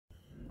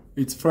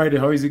It's Friday.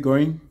 How is it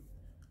going?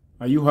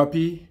 Are you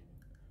happy?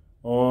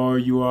 Or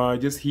you are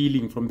just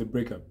healing from the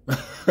breakup?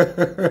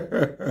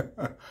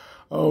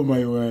 Oh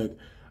my word.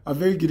 A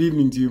very good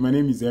evening to you. My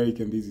name is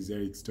Eric and this is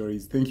Eric's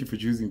Stories. Thank you for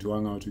choosing to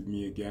hang out with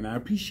me again. I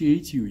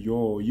appreciate you.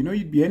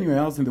 You'd be anywhere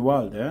else in the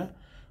world, eh?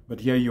 But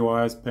here you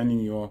are spending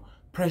your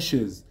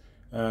precious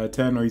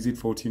 10 or is it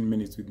 14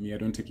 minutes with me. I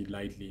don't take it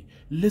lightly.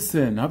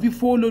 Listen, have you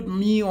followed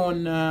me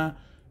on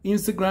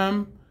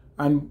Instagram?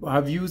 And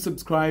have you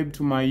subscribed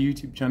to my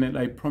YouTube channel?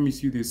 I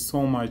promise you there's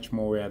so much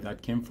more where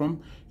that came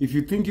from. If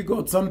you think you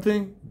got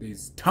something,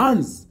 there's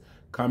tons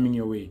coming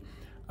your way.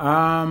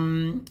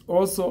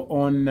 Also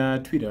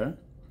on Twitter.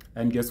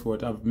 And guess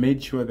what? I've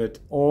made sure that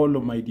all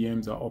of my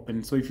DMs are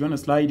open. So if you want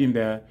to slide in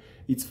there,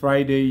 it's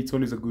Friday. It's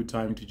always a good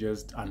time to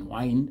just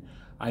unwind.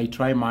 I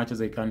try much as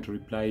I can to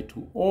reply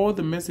to all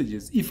the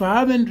messages. If I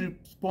haven't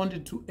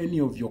responded to any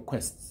of your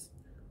quests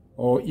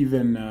or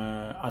even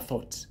a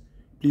thought,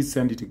 please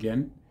send it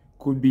again.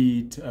 Could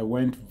be it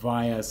went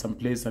via some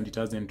place and it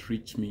hasn't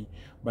reached me,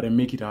 but I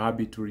make it a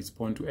habit to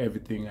respond to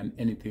everything and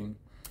anything.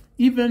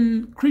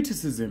 Even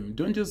criticism.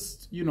 Don't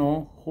just,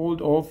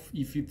 hold off.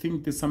 If you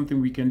think there's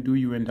something we can do,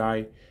 you and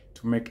I,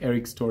 to make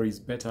Eric's Stories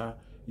better,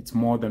 it's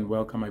more than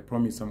welcome. I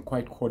promise I'm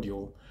quite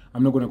cordial.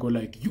 I'm not going to go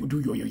like, you do,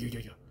 yo.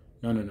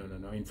 No.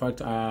 In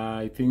fact,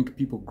 I think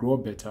people grow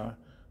better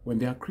when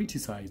they are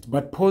criticized.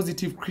 But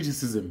positive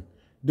criticism.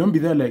 Don't be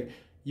there like,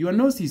 your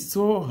nose is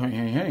so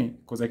hey,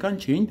 because I can't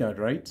change that,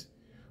 right?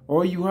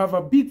 Or you have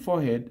a big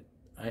forehead.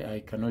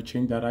 I cannot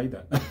change that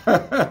either.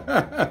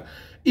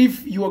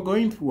 If you are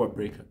going through a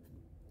breakup,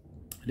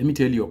 let me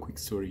tell you a quick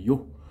story.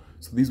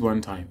 So this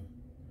one time,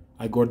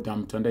 I got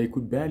dumped and I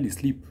could barely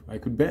sleep.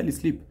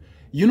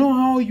 You know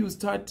how you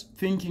start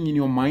thinking in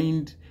your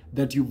mind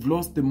that you've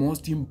lost the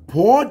most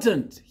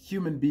important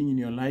human being in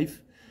your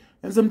life?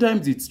 And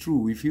sometimes it's true.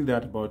 We feel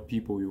that about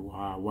people you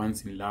are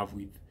once in love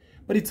with.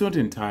 But it's not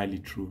entirely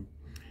true.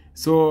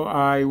 So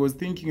I was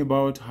thinking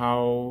about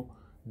how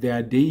there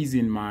are days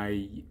in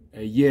my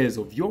years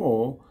of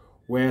yore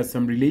where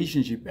some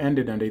relationship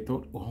ended and I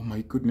thought, oh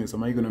my goodness,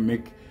 am I going to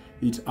make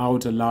it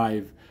out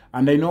alive?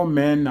 And I know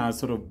men are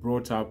sort of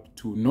brought up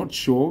to not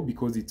show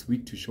because it's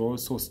weak to show.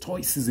 So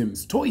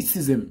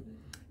stoicism.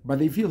 But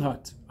they feel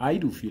hurt. I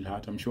do feel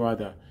hurt. I'm sure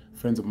other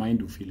friends of mine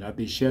do feel hurt.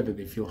 They share that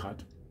they feel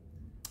hurt.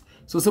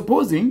 So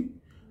supposing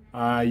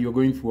you're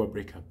going through a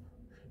breakup.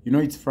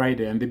 It's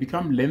Friday and they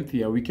become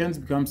lengthier. Weekends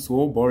become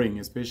so boring,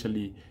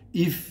 especially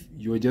if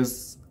you're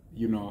just,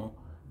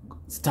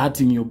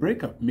 starting your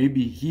breakup.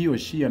 Maybe he or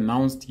she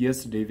announced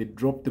yesterday, they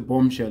dropped the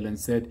bombshell and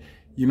said,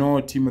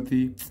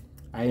 Timothy,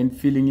 I ain't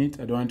feeling it.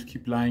 I don't want to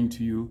keep lying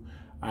to you.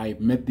 I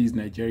met this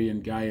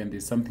Nigerian guy and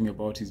there's something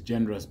about his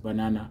generous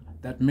banana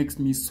that makes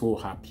me so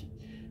happy.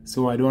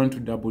 So I don't want to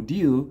double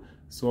deal.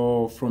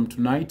 So from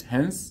tonight,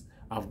 hence,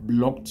 I've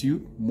blocked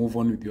you. Move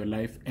on with your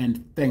life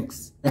and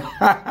thanks.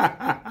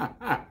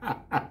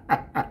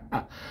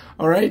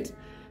 All right.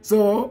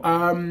 So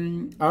I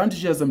want to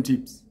share some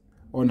tips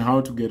on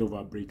how to get over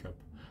a breakup.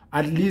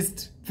 At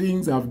least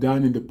things I've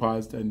done in the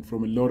past and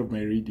from a lot of my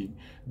reading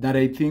that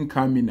I think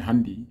come in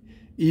handy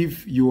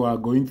if you are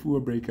going through a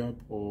breakup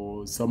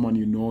or someone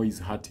you know is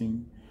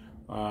hurting.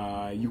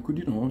 You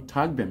could,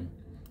 tag them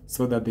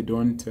so that they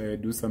don't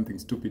do something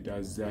stupid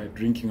as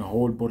drinking a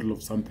whole bottle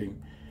of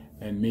something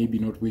and maybe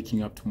not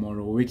waking up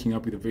tomorrow or waking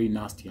up with a very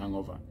nasty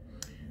hangover.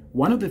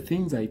 One of the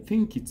things I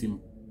think it's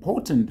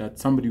important that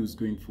somebody who's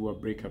going through a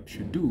breakup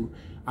should do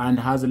and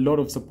has a lot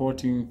of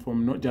supporting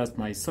from not just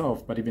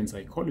myself but even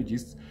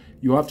psychologists,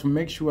 you have to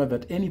make sure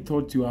that any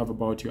thoughts you have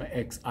about your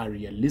ex are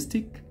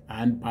realistic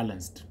and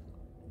balanced.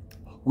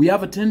 We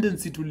have a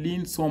tendency to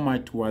lean so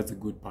much towards the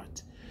good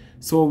part.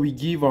 So we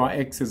give our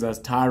exes a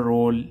star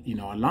role in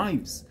our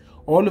lives.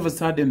 All of a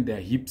sudden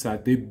their hips are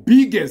the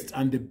biggest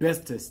and the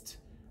bestest.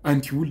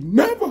 And you will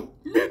never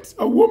meet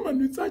a woman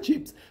with such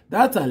hips.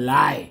 That's a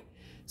lie.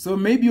 So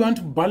maybe you want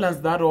to balance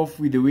that off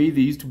with the way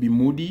they used to be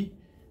moody.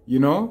 You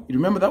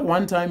remember that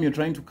one time you're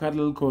trying to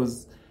cuddle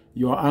because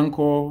your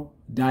uncle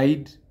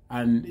died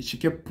and she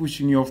kept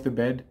pushing you off the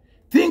bed?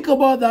 Think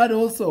about that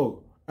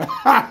also.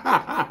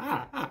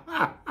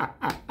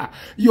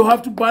 You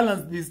have to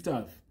balance this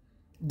stuff.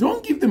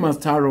 Don't give them a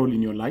star role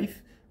in your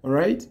life. All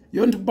right?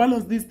 You want to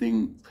balance these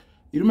things.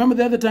 You remember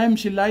the other time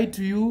she lied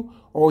to you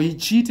or he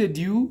cheated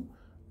you?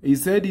 He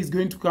said he's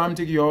going to come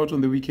take you out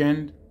on the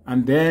weekend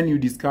and then you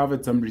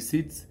discovered some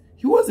receipts.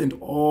 He wasn't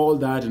all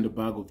that in a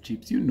bag of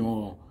chips. You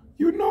know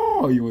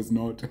he was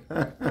not.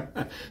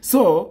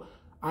 So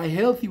a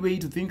healthy way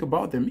to think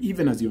about them,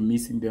 even as you're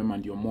missing them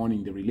and you're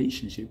mourning the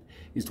relationship,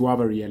 is to have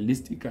a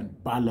realistic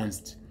and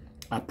balanced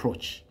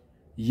approach.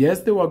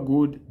 Yes, they were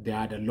good. They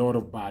had a lot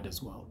of bad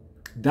as well.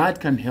 That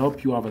can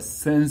help you have a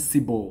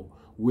sensible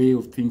way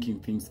of thinking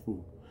things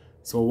through.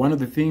 So one of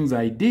the things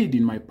I did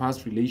in my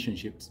past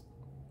relationships,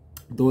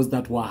 those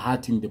that were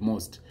hurting the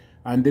most,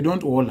 and they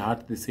don't all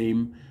hurt the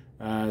same.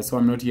 So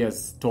I'm not here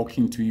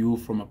talking to you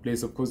from a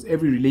place, of course,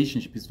 every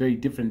relationship is very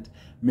different.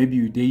 Maybe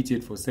you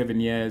dated for 7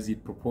 years, you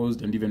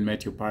proposed and even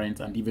met your parents,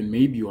 and even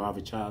maybe you have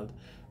a child.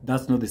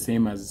 that's not the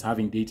same as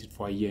having dated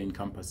for a year in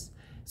campus.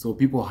 So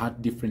people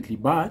hurt differently,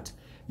 but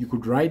you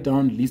could write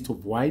down a list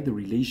of why the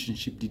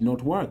relationship did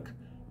not work.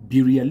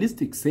 Be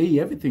realistic, say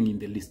everything in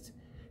the list.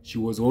 She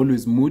was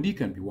always moody,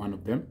 can be one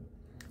of them.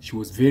 She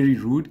was very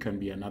rude, can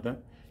be another.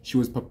 She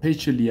was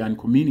perpetually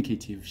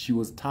uncommunicative. She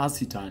was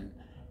taciturn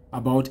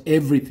about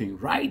everything.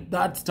 Write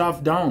that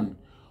stuff down.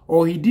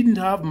 Or he didn't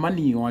have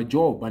money or a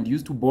job and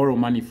used to borrow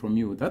money from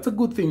you. That's a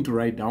good thing to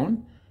write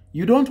down.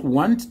 You don't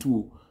want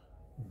to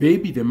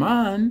baby the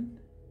man,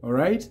 all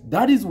right?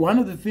 That is one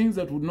of the things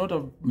that would not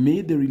have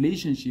made the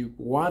relationship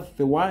worth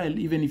the while,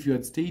 even if you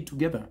had stayed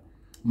together.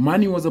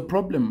 Money was a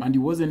problem and he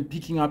wasn't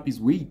picking up his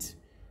weight,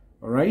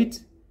 all right?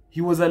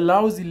 He was a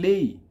lousy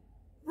lay.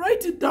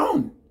 Write it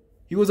down.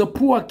 He was a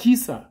poor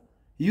kisser.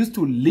 He used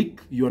to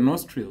lick your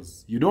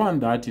nostrils. You don't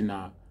want that in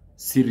a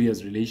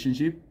serious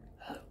relationship.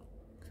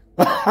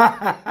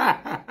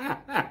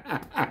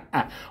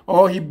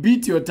 Or he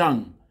beat your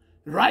tongue.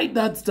 Write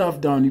that stuff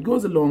down. It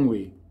goes a long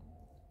way.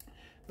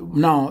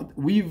 Now,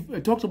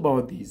 we've talked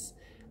about this,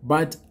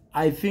 but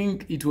I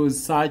think it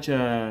was such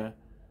a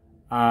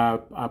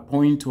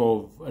point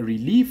of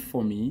relief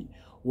for me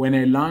when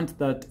I learned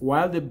that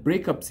while the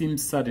breakup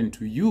seems sudden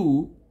to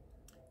you,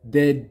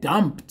 the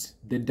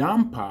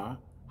dumper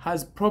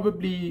has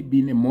probably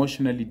been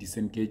emotionally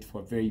disengaged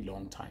for a very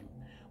long time.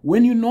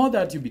 When you know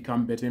that, you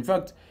become better. In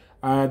fact,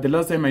 the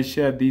last time I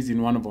shared this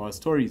in one of our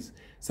stories,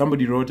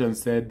 somebody wrote and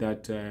said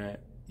that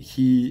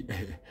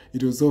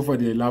it was so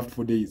funny, I laughed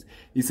for days.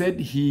 He said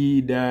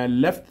he'd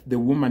left the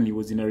woman he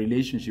was in a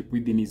relationship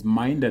with in his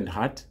mind and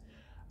heart,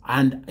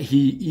 and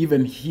he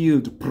even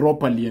healed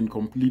properly and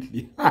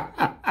completely.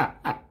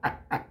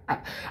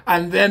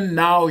 And then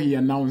now he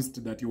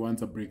announced that he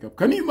wants a breakup.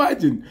 Can you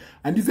imagine?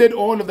 And he said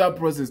all of that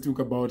process took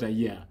about a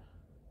year.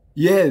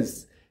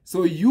 Yes.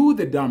 So you,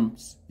 the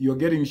dumps, you're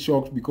getting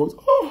shocked because,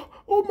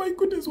 oh my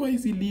goodness, why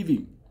is he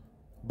leaving?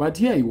 But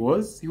here he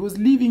was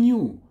leaving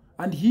you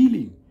and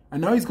healing.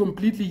 And now he's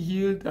completely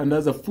healed and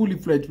has a fully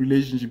fledged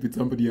relationship with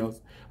somebody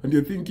else. And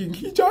you're thinking,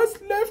 he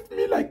just left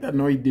me like that.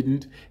 No, he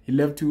didn't. He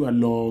left you a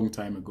long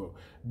time ago.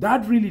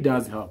 That really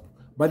does help.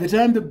 By the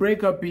time the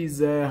breakup is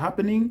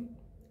happening,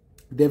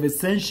 they've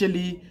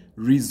essentially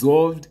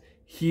resolved,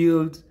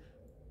 healed,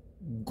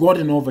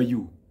 gotten over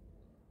you.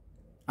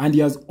 And he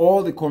has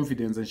all the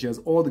confidence and she has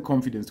all the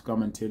confidence to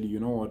come and tell you, you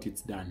know what,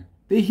 it's done.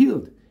 They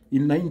healed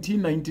in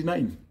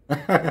 1999.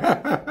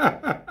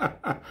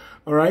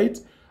 All right?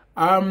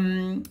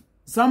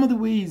 Some of the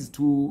ways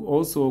to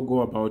also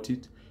go about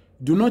it: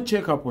 do not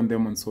check up on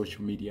them on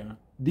social media.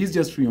 This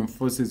just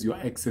reinforces your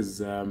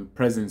ex's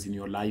presence in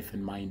your life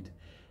and mind.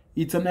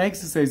 It's an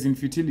exercise in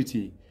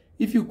futility.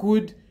 If you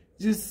could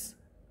just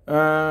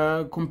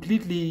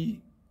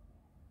completely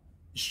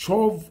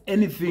shove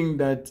anything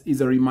that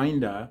is a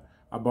reminder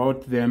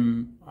about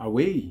them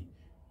away,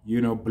 you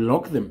know,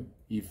 block them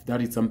if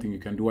that is something you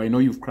can do. I know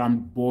you've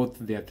crammed both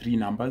their 3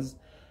 numbers.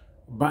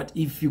 But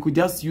if you could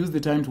just use the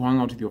time to hang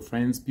out with your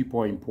friends, people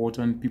are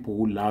important, people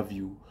who love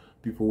you,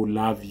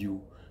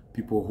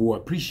 people who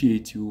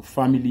appreciate you,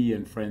 family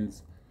and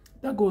friends,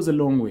 that goes a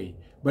long way.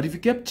 But if you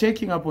kept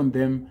checking up on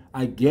them,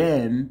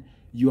 again,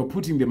 you are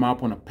putting them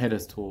up on a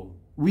pedestal,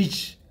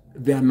 which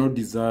they are not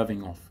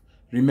deserving of.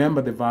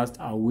 Remember the verse,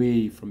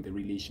 away from the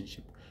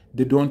relationship.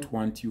 They don't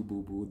want you,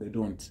 boo-boo. They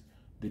don't.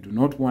 They do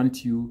not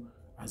want you.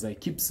 As I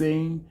keep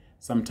saying,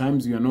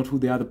 sometimes you are not who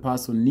the other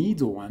person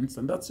needs or wants,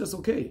 and that's just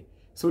okay.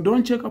 So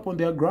don't check up on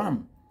their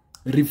gram,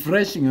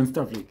 refreshing and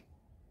stuff like.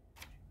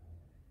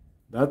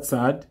 That's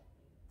sad.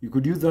 You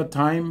could use that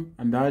time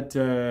and that,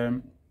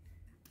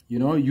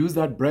 use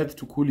that breath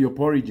to cool your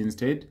porridge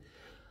instead.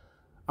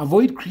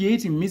 Avoid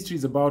creating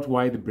mysteries about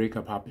why the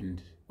breakup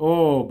happened.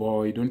 Oh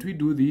boy, don't we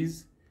do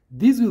these?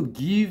 This will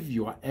give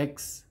your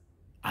ex,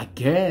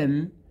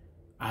 again,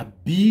 a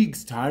big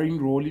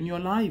starring role in your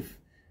life.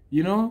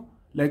 You know,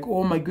 like,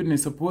 oh my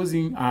goodness,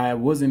 supposing I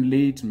wasn't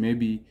late,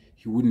 maybe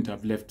he wouldn't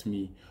have left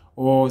me.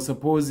 Or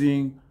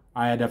supposing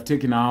I had have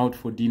taken her out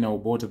for dinner or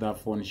bought her that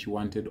phone she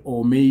wanted,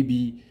 or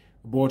maybe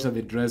bought her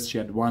the dress she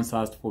had once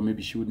asked for,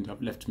 maybe she wouldn't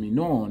have left me.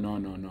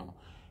 No.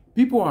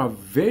 People have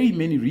very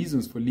many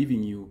reasons for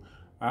leaving you.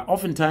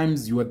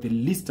 Oftentimes, you are the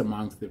least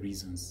amongst the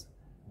reasons.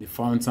 They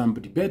found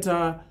somebody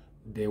better,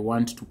 they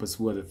want to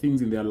pursue other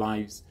things in their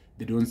lives,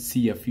 they don't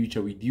see a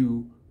future with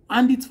you,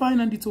 and it's fine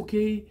and it's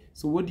okay.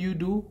 So what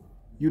do?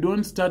 You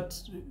don't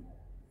start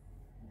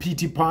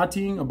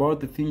pity-partying about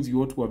the things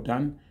you ought to have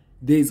done.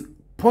 There's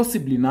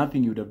possibly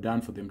nothing you would have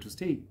done for them to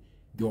stay.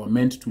 They were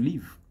meant to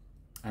leave.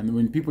 And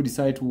when people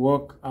decide to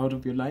walk out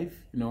of your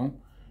life, you know,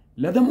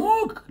 let them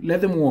walk.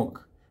 Let them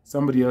walk.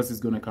 Somebody else is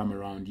going to come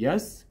around,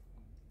 yes?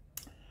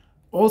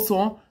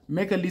 Also,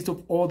 make a list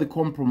of all the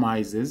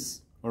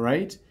compromises, all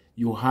right,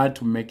 you had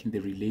to make in the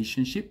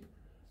relationship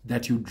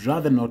that you'd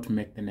rather not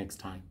make the next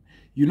time.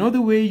 You know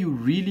the way you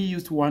really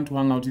used to want to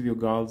hang out with your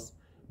girls,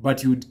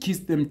 but you'd kiss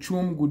them,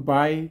 choom,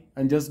 goodbye,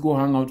 and just go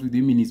hang out with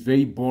him in his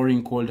very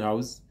boring, cold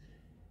house?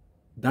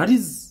 That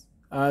is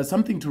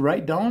something to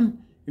write down.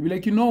 You'll be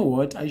like, you know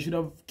what? I should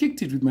have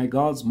kicked it with my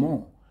girls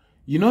more.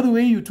 You know the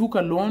way you took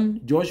a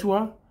loan,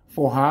 Joshua,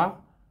 for her,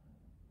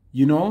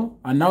 you know,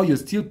 and now you're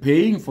still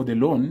paying for the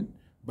loan,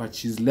 but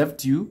she's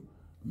left you.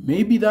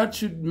 Maybe that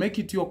should make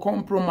it your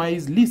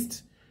compromise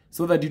list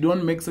so that you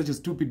don't make such a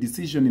stupid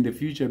decision in the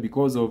future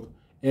because of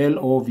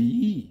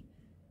LOVE.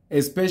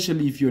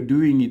 Especially if you're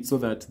doing it so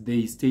that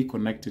they stay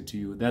connected to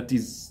you. That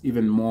is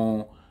even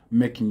more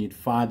making it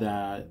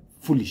further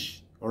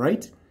foolish, all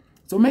right?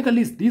 So make a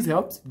list. This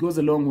helps. It goes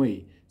a long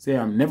way. Say,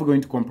 I'm never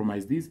going to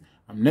compromise this.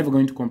 I'm never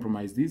going to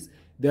compromise this.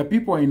 There are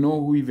people I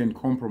know who even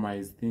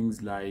compromise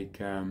things like,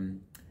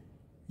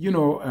 you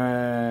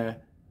know,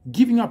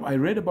 giving up. I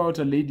read about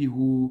a lady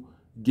who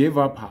gave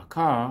up her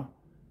car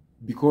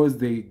because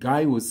the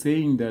guy was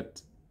saying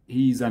that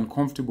he's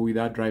uncomfortable with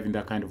her driving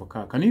that kind of a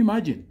car. Can you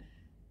imagine?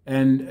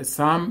 And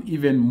some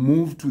even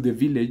move to the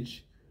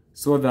village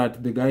so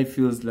that the guy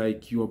feels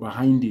like you're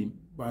behind him,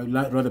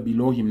 rather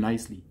below him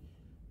nicely.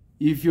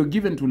 If you're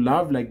given to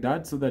love like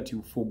that so that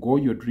you forgo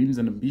your dreams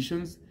and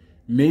ambitions,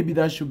 maybe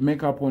that should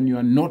make up on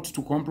your not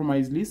to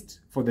compromise list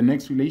for the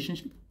next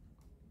relationship.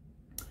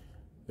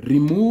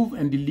 Remove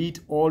and delete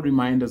all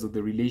reminders of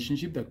the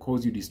relationship that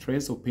cause you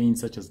distress or pain,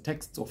 such as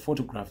texts or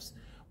photographs.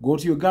 Go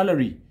to your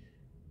gallery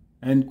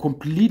and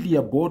completely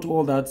abort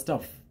all that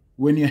stuff.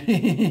 When you're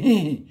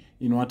in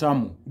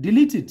Watamu,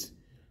 delete it.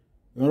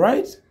 All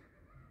right?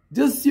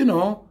 Just, you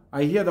know,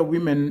 I hear that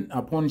women,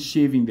 upon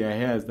shaving their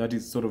hairs, that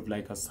is sort of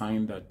like a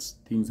sign that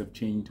things have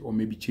changed, or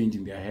maybe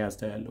changing their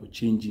hairstyle or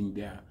changing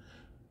their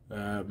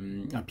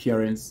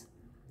appearance.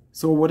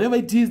 So whatever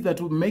it is that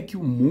will make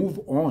you move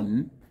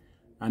on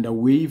and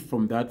away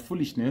from that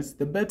foolishness,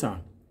 the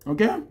better.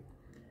 Okay?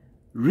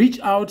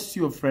 Reach out to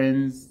your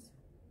friends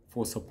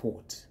for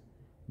support,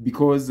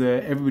 because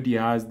everybody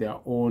has their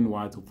own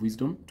words of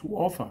wisdom to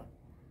offer.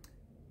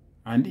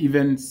 And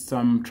even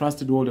some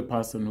trusted older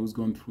person who's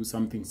gone through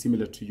something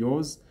similar to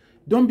yours.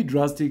 Don't be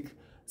drastic.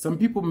 Some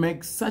people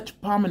make such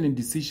permanent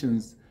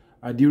decisions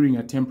during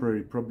a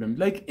temporary problem.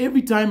 Like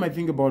every time I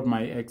think about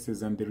my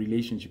exes and the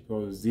relationship I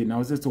was in, I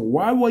was just, so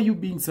why were you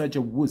being such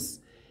a wuss?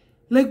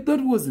 Like that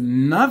was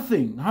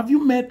nothing. Have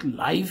you met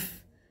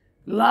life?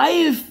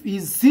 Life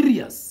is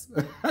serious.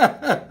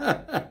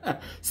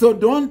 So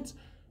don't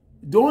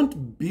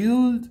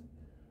build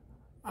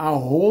a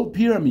whole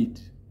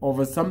pyramid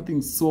over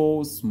something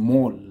so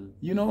small.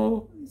 You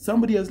know,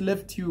 somebody has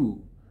left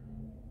you.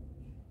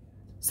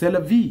 C'est la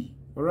vie,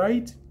 all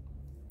right?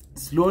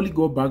 Slowly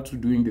go back to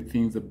doing the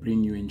things that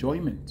bring you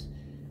enjoyment.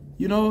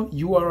 You know,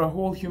 you are a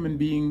whole human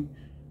being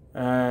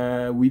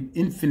with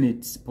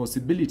infinite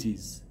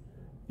possibilities.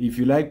 If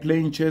you like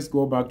playing chess,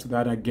 go back to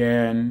that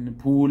again.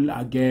 Pool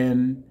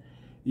again.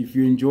 If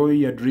you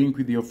enjoy a drink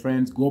with your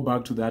friends, go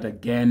back to that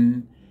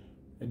again.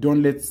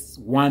 Don't let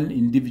one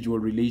individual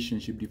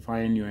relationship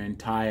define your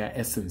entire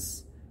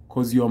essence,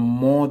 because you're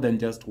more than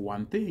just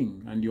one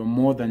thing, and you're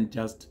more than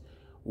just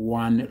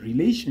one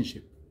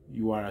relationship.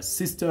 You are a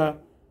sister,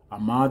 a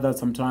mother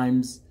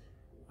sometimes,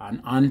 an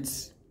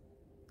aunt,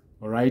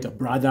 all right, a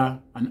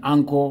brother, an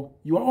uncle.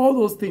 You are all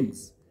those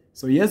things.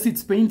 So yes,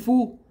 it's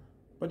painful,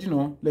 but you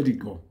know, let it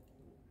go.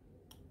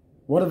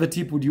 What other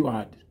tip would you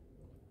add?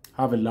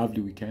 Have a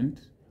lovely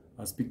weekend.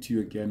 I'll speak to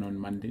you again on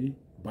Monday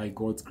by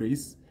God's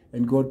grace.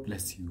 And God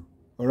bless you.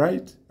 All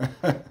right?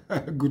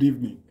 Good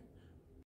evening.